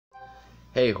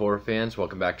Hey horror fans,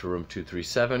 welcome back to Room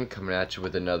 237, coming at you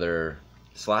with another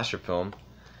slasher film.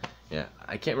 Yeah,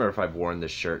 I can't remember if I've worn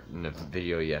this shirt in a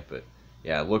video yet, but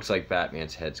yeah, it looks like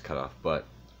Batman's head's cut off, but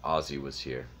Ozzy was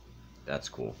here. That's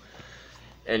cool.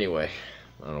 Anyway,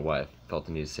 I don't know why I felt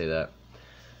the need to say that.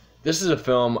 This is a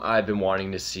film I've been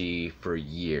wanting to see for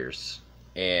years,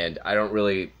 and I don't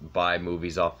really buy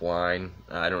movies offline.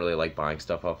 I don't really like buying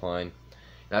stuff offline.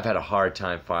 And I've had a hard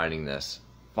time finding this.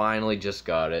 Finally just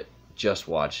got it. Just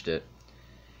watched it,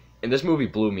 and this movie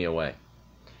blew me away.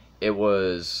 It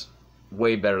was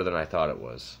way better than I thought it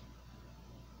was.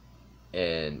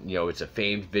 And you know, it's a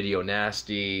famed video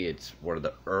nasty. It's one of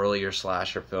the earlier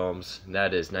slasher films, and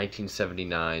that is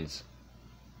 1979's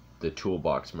The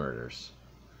Toolbox Murders,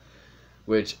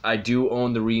 which I do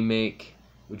own the remake,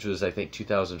 which was I think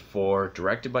 2004,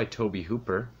 directed by Tobe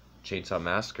Hooper, Chainsaw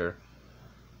Massacre,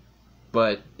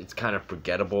 but it's kind of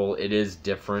forgettable. It is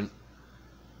different.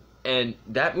 And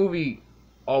that movie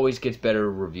always gets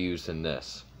better reviews than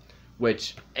this,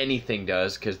 which anything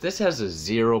does, because this has a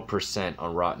 0%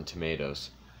 on Rotten Tomatoes.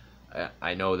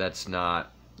 I know that's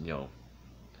not, it's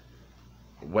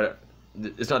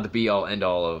not the be-all,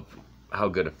 end-all of how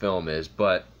good a film is,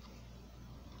 but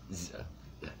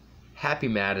Happy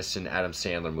Madison, Adam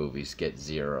Sandler movies get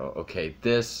 0. Okay,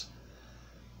 this,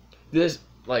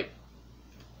 like,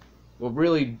 what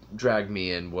really dragged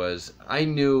me in was, I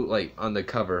knew, like, on the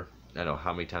cover, I don't know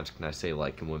how many times can I say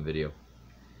like in one video,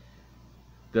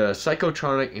 the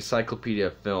Psychotronic Encyclopedia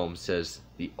of Film says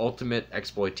the ultimate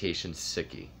exploitation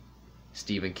sickie,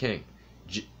 Stephen King,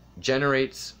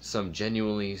 generates some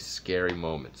genuinely scary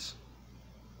moments.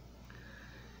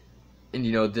 And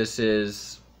you know, this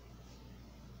is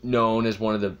known as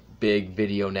one of the big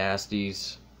video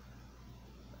nasties.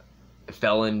 It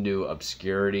fell into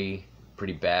obscurity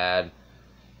pretty bad.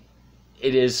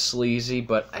 It is sleazy,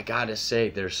 but I gotta say,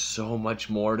 there's so much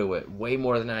more to it. Way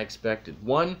more than I expected.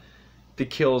 One, the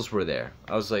kills were there.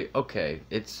 I was like, okay,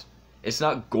 it's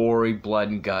not gory blood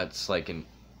and guts like a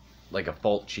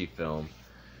Fulci film,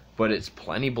 but it's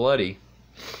plenty bloody.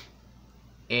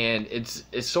 And it's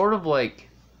sort of like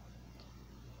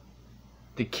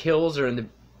the kills are in the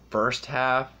first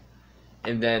half,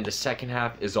 and then the second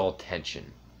half is all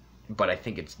tension. But I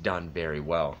think it's done very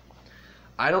well.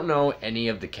 I don't know any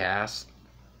of the cast.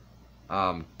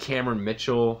 Cameron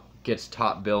Mitchell gets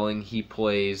top billing. He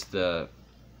plays the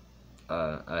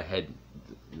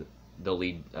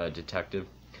lead detective.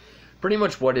 Pretty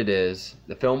much what it is,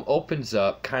 the film opens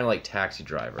up kind of like Taxi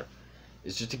Driver.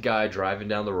 It's just a guy driving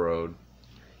down the road,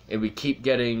 and we keep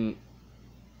getting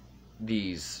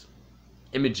these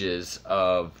images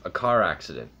of a car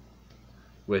accident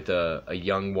with a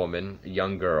young woman, a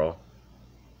young girl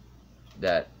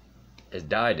that has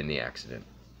died in the accident.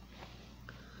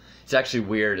 It's actually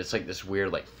weird. It's like this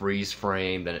weird like freeze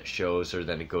frame, then it shows her,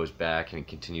 then it goes back and it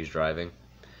continues driving.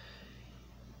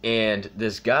 And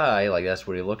this guy, like, that's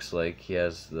what he looks like. He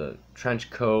has the trench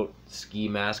coat, ski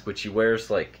mask, which he wears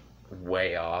like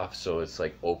way off, so it's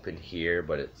like open here,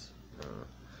 but it's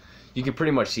you can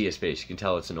pretty much see his face. You can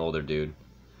tell it's an older dude.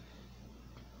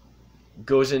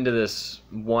 Goes into this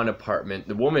one apartment.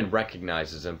 The woman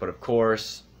recognizes him, but of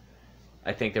course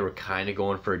I think they were kind of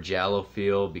going for a giallo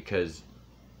feel because,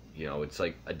 you know, it's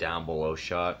like a down below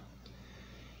shot.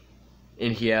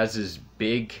 And he has his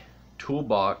big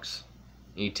toolbox,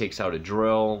 and he takes out a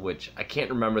drill, which I can't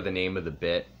remember the name of the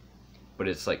bit, but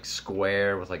it's like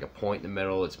square with like a point in the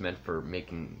middle. It's meant for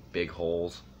making big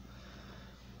holes.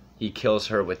 He kills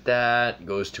her with that,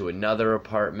 goes to another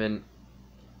apartment.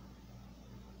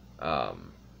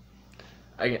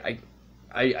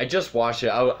 I just watched it.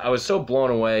 I was so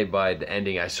blown away by the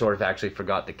ending, I sort of actually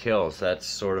forgot the kills. That's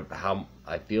sort of how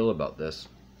I feel about this.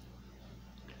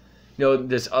 You know,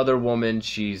 this other woman,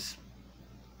 she's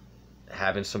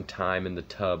having some time in the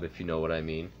tub, if you know what I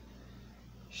mean.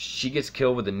 She gets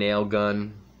killed with a nail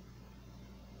gun.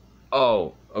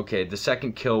 Oh, okay, the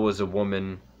second kill was a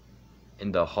woman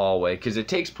in the hallway, because it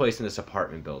takes place in this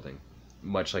apartment building,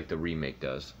 much like the remake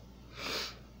does.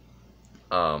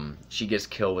 She gets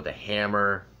killed with a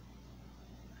hammer,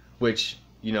 which,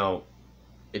 you know,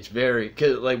 it's very,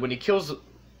 cause like when he kills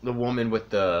the woman with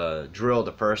the drill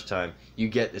the first time, you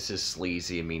get this is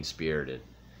sleazy and mean-spirited,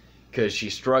 because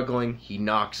she's struggling, he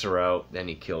knocks her out, then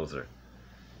he kills her.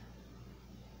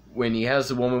 When he has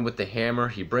the woman with the hammer,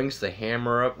 he brings the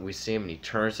hammer up, and we see him, and he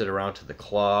turns it around to the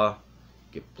claw,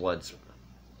 get blood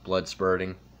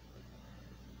spurting,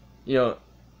 you know.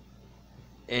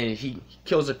 And he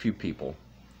kills a few people,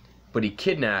 but he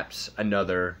kidnaps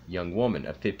another young woman,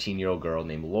 a 15-year-old girl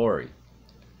named Lori.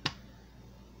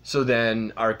 So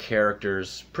then our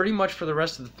characters, pretty much for the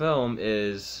rest of the film,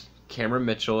 is Cameron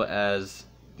Mitchell as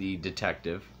the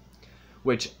detective,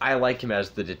 which I like him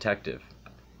as the detective.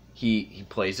 He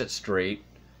plays it straight.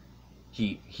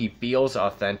 He feels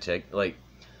authentic. Like,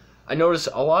 I notice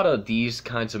a lot of these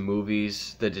kinds of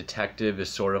movies, the detective is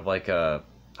sort of like a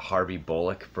Harvey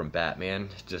Bullock from Batman,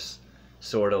 just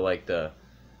sort of like the,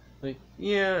 like,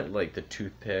 yeah, like the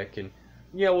toothpick, and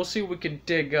yeah, we'll see what we can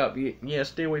dig up. Yeah,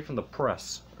 stay away from the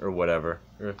press or whatever.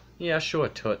 Or, yeah, sure,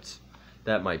 toots.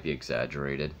 That might be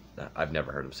exaggerated. I've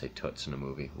never heard him say toots in a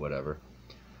movie. Whatever.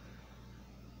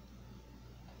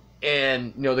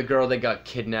 And, you know, the girl that got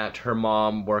kidnapped, her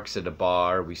mom works at a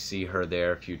bar. We see her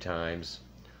there a few times.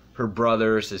 Her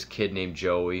brother's this kid named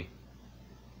Joey.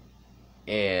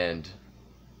 And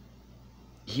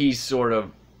he's sort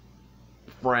of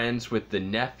friends with the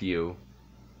nephew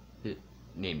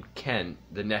named Kent,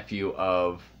 the nephew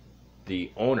of the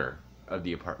owner of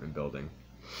the apartment building.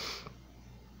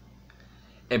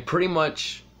 And pretty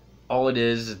much all it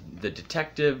is, the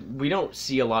detective, we don't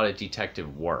see a lot of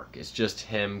detective work. It's just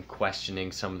him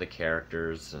questioning some of the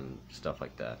characters and stuff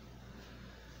like that.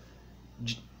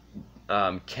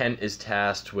 Kent is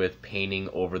tasked with painting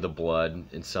over the blood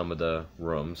in some of the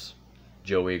rooms.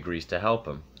 Joey agrees to help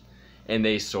him. And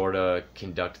they sort of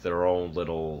conduct their own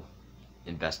little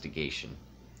investigation.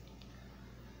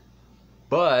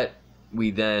 But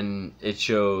it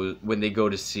shows when they go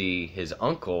to see his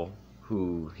uncle,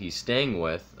 who he's staying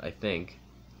with, I think,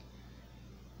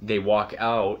 they walk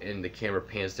out and the camera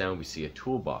pans down, we see a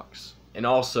toolbox. And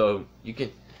also, you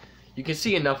can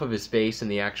see enough of his face in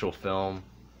the actual film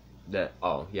that,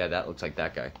 oh, yeah, that looks like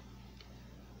that guy.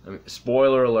 I mean,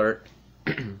 spoiler alert,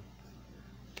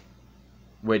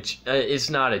 which, it's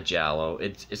not a giallo,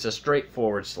 it's a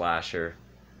straightforward slasher.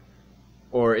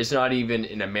 Or it's not even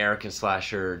an American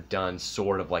slasher done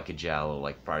sort of like a giallo,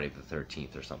 like Friday the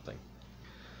 13th or something.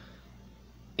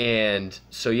 And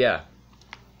so, yeah,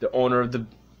 the owner of the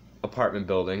apartment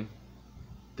building,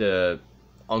 the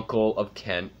uncle of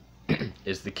Kent,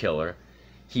 is the killer.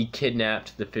 He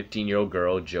kidnapped the 15-year-old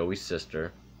girl, Joey's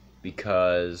sister,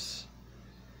 because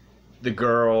the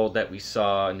girl that we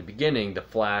saw in the beginning, the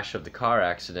flash of the car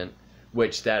accident,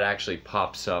 which that actually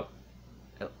pops up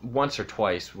once or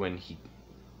twice when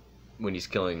he's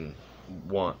killing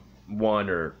one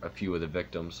or a few of the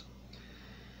victims.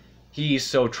 He's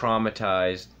so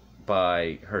traumatized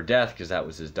by her death, because that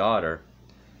was his daughter,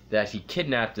 that he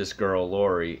kidnapped this girl,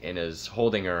 Lori, and is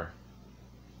holding her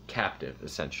captive,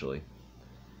 essentially.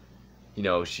 You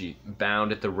know, she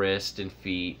bound at the wrist and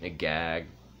feet, a gag.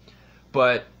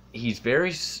 But he's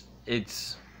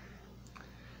it's...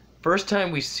 First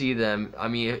time we see them, I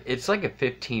mean, it's like a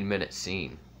 15-minute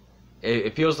scene.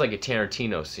 It feels like a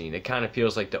Tarantino scene. It kind of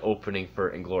feels like the opening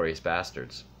for Inglourious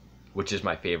Basterds, which is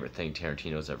my favorite thing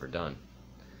Tarantino's ever done.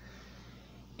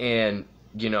 And,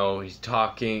 you know, he's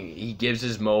talking, he gives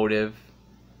his motive,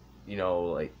 you know,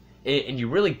 like, and you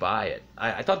really buy it.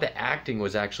 I thought the acting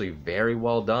was actually very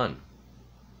well done.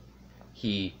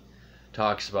 He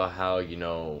talks about how, you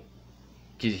know,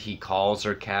 he calls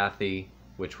her Kathy,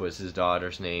 which was his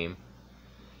daughter's name.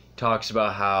 Talks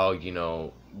about how, you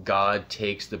know, God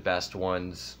takes the best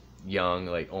ones young,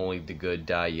 like only the good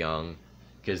die young,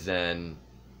 because then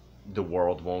the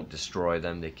world won't destroy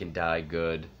them, they can die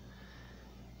good.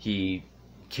 He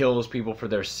kills people for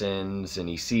their sins, and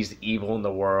he sees the evil in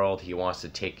the world, he wants to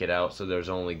take it out, so there's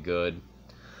only good.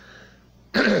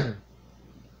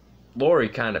 Lori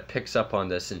kind of picks up on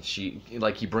this, and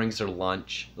he brings her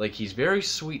lunch. Like, he's very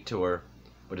sweet to her,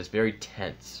 but it's very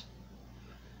tense.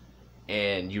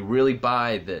 And you really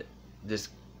buy that this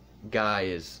guy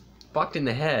is fucked in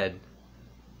the head,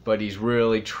 but he's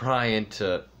really trying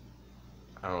to,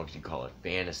 I don't know if you call it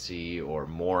fantasy or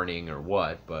mourning or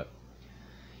what, but,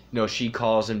 you know, she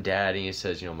calls him daddy and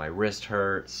says, you know, my wrist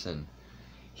hurts, and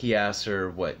he asks her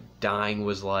what dying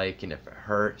was like, and if it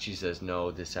hurt, she says,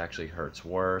 no, this actually hurts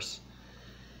worse.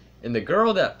 And the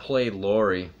girl that played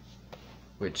Lori,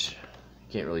 which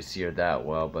you can't really see her that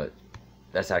well, but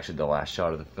that's actually the last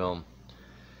shot of the film.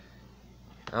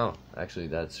 Oh, actually,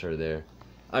 that's her there.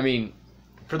 I mean,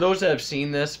 for those that have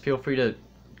seen this, feel free to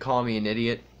call me an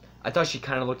idiot. I thought she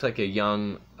kind of looked like a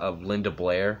young Linda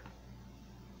Blair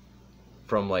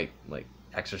from like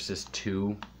Exorcist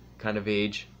 2 kind of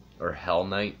age, or Hell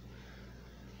Night,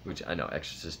 which I know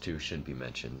Exorcist 2 shouldn't be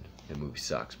mentioned. The movie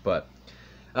sucks, but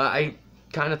I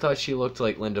kind of thought she looked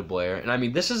like Linda Blair. And I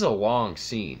mean, this is a long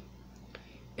scene,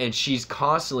 and she's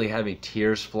constantly having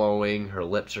tears flowing, her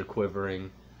lips are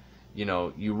quivering. You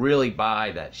know, you really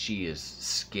buy that she is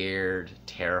scared,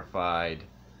 terrified,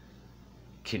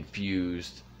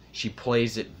 confused. She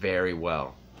plays it very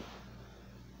well.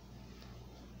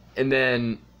 And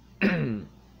then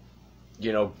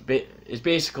it's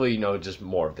basically, just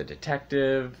more of the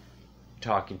detective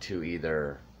talking to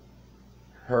either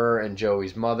her and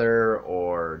Joey's mother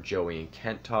or Joey and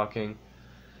Kent talking.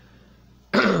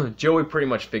 Joey pretty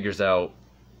much figures out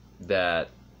that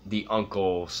the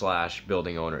uncle /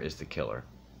 building owner is the killer.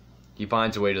 He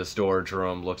finds a way to the storage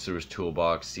room, looks through his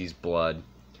toolbox, sees blood.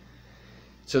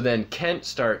 So then Kent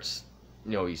starts,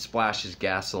 he splashes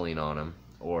gasoline on him,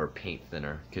 or paint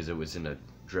thinner, because it was in a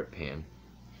drip pan.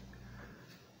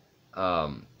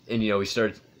 And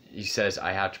he says,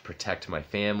 I have to protect my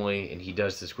family, and he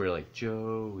does this weird, like,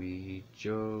 Joey,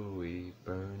 Joey,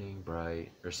 burning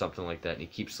bright, or something like that, and he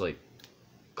keeps, like,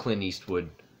 Clint Eastwood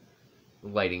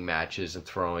lighting matches and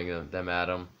throwing them at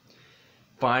him,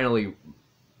 finally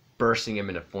bursting him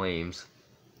into flames,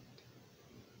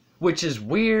 which is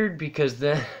weird because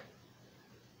then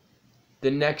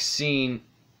the next scene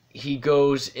he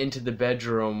goes into the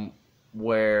bedroom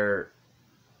where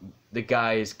the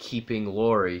guy is keeping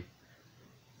Lori,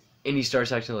 and he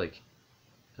starts acting like,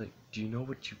 do you know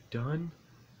what you've done?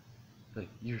 Like,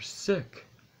 you're sick.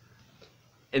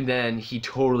 And then he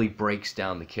totally breaks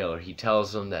down the killer. He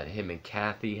tells him that him and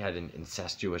Kathy had an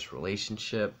incestuous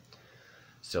relationship.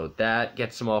 So that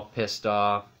gets him all pissed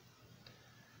off.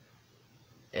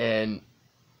 And,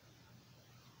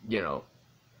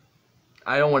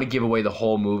 I don't want to give away the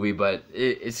whole movie, but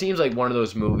it seems like one of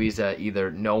those movies that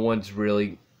either no one's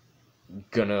really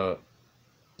gonna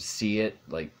see it.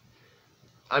 Like,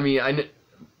 I mean,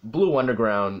 Blue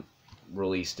Underground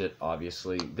released it,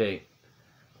 obviously.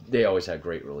 They always had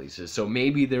great releases, so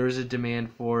maybe there is a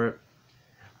demand for it.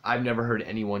 I've never heard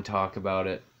anyone talk about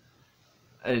it,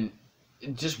 and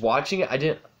just watching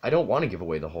it, I don't want to give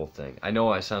away the whole thing. I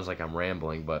know it sounds like I'm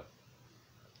rambling, but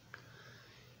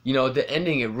the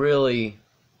ending, it really,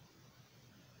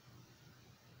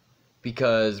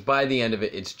 because by the end of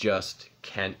it, it's just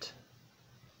Kent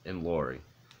and Lori,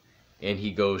 and he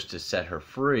goes to set her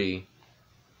free,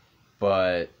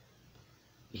 but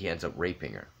he ends up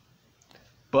raping her.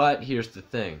 But here's the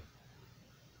thing,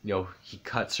 he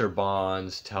cuts her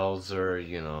bonds, tells her,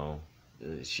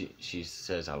 she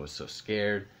says, I was so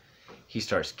scared. He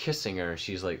starts kissing her, and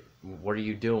she's like, what are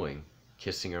you doing?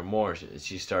 Kissing her more.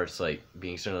 She starts, like,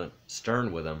 being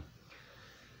stern with him.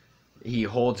 He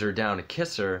holds her down to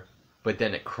kiss her, but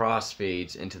then it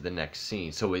crossfades into the next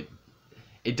scene. So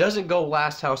it doesn't go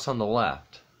Last House on the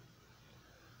Left.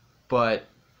 But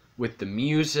with the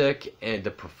music and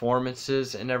the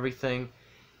performances and everything,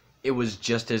 it was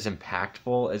just as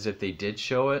impactful as if they did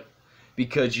show it,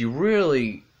 because you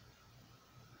really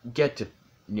get to,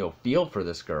 feel for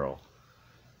this girl,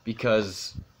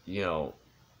 because,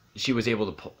 she was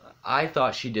able to I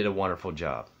thought she did a wonderful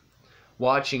job.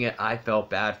 Watching it, I felt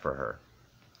bad for her.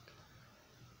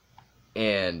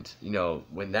 And,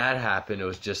 when that happened, it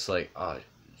was just like,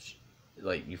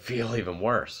 like, you feel even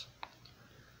worse.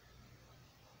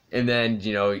 And then,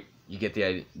 you get the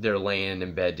idea, they're laying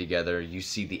in bed together, you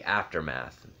see the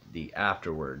aftermath, the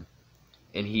afterward,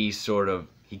 and he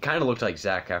kind of looked like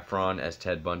Zac Efron as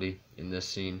Ted Bundy in this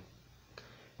scene,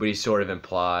 but he sort of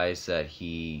implies that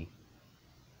he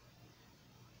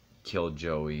killed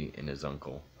Joey and his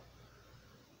uncle.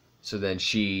 So then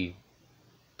she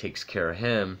takes care of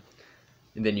him,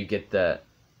 and then you get that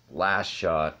last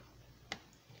shot.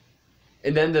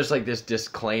 And then there's like this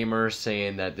disclaimer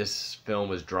saying that this film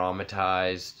was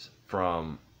dramatized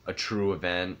from a true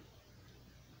event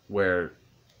where,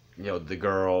 the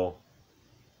girl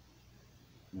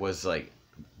was like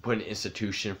put in an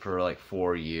institution for like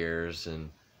 4 years and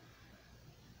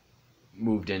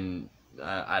moved in.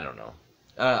 I don't know.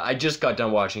 I just got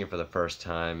done watching it for the first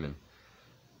time, and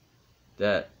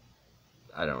that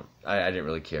I didn't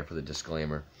really care for the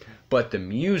disclaimer. But the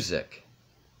music,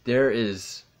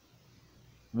 there's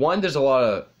a lot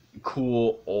of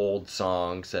cool old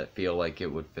songs that feel like it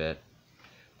would fit,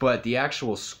 but the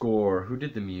actual score, who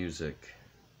did the music,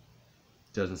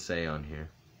 doesn't say on here.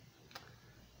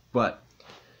 But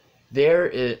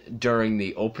during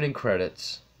the opening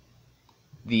credits,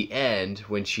 the end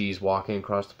when she's walking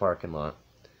across the parking lot,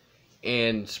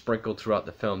 and sprinkled throughout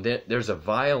the film, there's a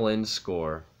violin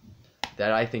score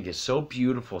that I think is so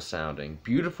beautiful sounding,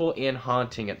 beautiful and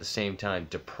haunting at the same time,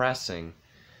 depressing.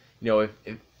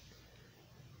 It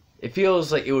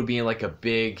feels like it would be in like a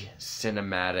big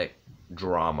cinematic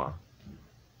drama.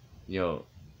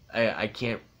 I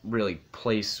can't really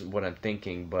place what I'm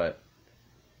thinking, but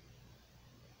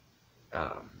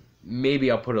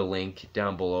maybe I'll put a link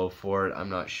down below for it. I'm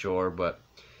not sure, but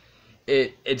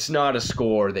it's not a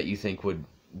score that you think would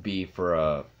be for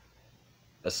a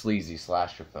sleazy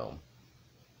slasher film,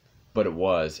 but it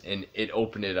was, and it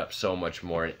opened it up so much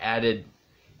more. It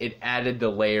it added the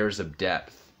layers of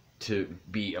depth to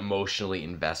be emotionally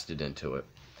invested into it.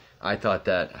 I thought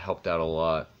that helped out a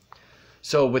lot.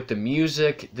 So with the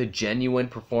music, the genuine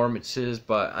performances,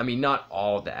 but I mean, not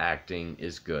all the acting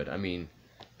is good. I mean,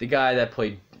 the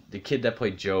kid that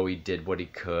played Joey did what he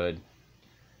could.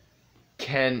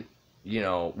 Ken,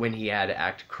 when he had to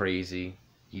act crazy,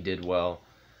 he did well.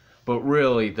 But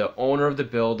really, the owner of the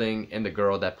building and the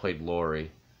girl that played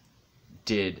Lori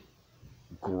did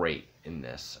great in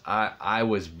this. I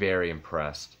was very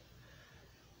impressed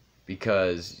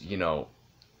because, you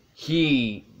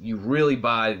really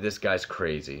buy this guy's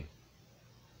crazy,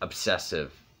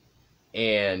 obsessive,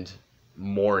 and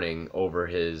mourning over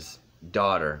his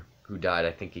daughter who died,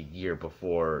 I think, a year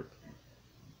before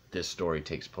this story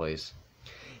takes place.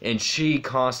 And she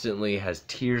constantly has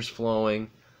tears flowing,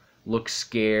 looks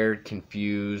scared,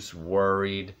 confused,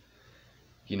 worried,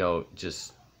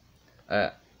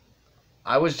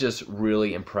 I was just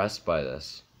really impressed by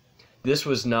this. This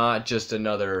was not just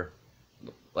another,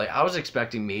 I was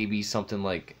expecting maybe something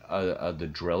like the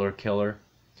Driller Killer,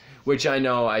 which I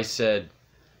know I said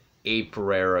Abe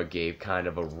Ferreira gave kind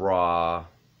of a raw,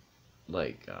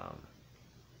 what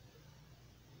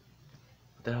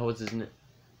the hell was his name?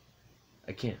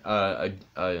 I can't,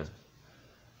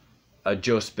 a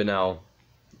Joe Spinell,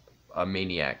 a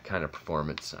maniac kind of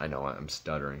performance. I know I'm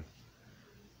stuttering.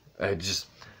 I'm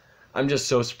just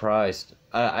so surprised.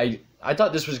 I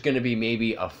thought this was going to be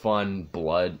maybe a fun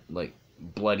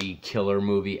bloody killer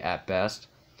movie at best.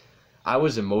 I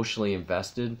was emotionally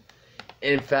invested.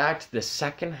 In fact, the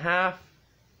second half,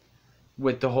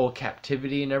 with the whole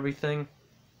captivity and everything,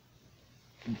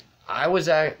 I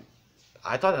thought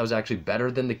that was actually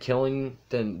better than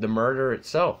the murder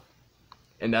itself.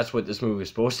 And that's what this movie was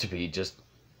supposed to be, just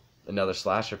another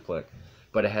slasher flick.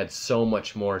 But it had so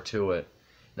much more to it.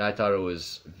 And I thought it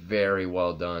was very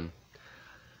well done.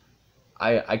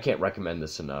 I can't recommend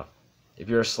this enough. If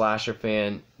you're a slasher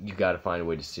fan, you got to find a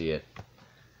way to see it.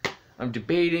 I'm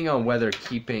debating on whether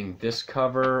keeping this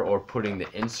cover or putting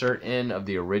the insert in of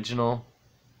the original.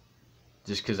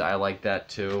 Just because I like that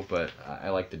too, but I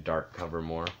like the dark cover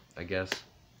more, I guess.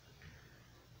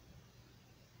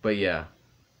 But yeah,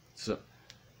 so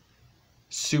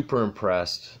super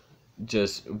impressed.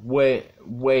 Just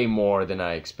way more than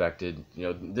I expected.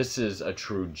 This is a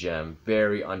true gem,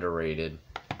 very underrated.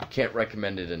 Can't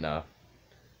recommend it enough.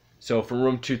 So for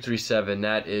Room 237,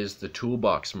 that is the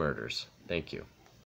Toolbox Murders. Thank you.